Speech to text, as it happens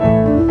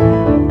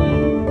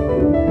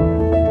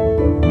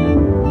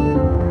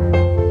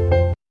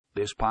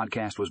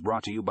podcast was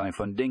brought to you by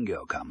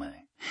Fundingo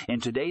Company.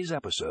 In today's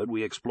episode,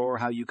 we explore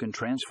how you can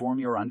transform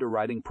your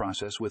underwriting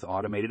process with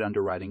automated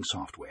underwriting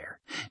software.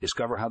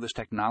 Discover how this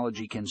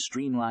technology can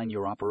streamline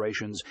your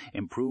operations,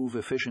 improve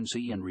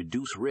efficiency, and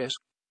reduce risk.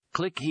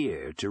 Click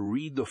here to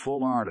read the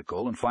full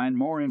article and find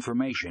more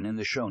information in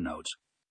the show notes.